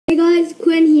guys,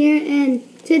 Quinn here, and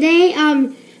today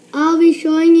I'll be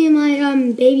showing you my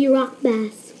baby rock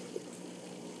bass.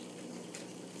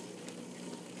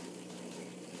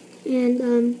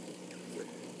 And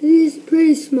he's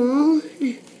pretty small.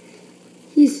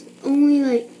 He's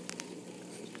only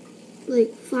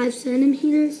like 5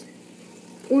 centimeters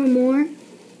or more.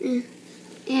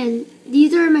 And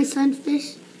these are my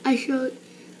sunfish. I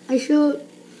showed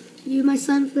you my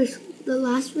sunfish the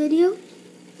last video.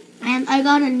 And I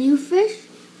got a new fish.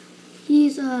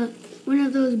 He's one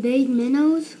of those big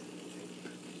minnows.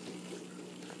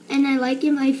 And I like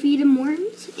him. I feed him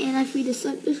worms, and I feed the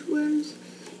sunfish worms,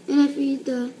 and I feed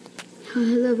the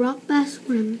rock bass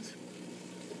worms.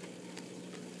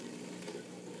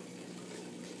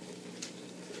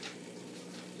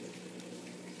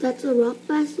 That's a rock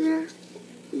bass there.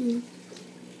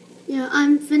 Yeah,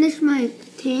 I'm finished my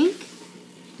tank.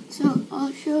 So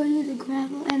I'll show you the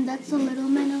gravel, and that's the little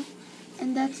minnow,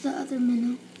 and that's the other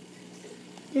minnow.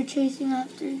 They're chasing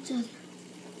after each other.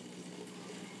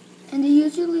 And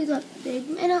usually the big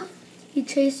minnow, he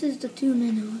chases the 2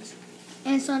 minnows,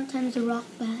 and sometimes the rock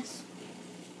bass.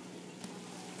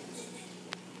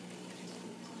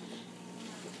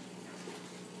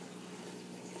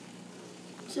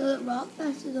 So the rock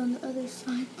bass is on the other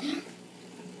side there.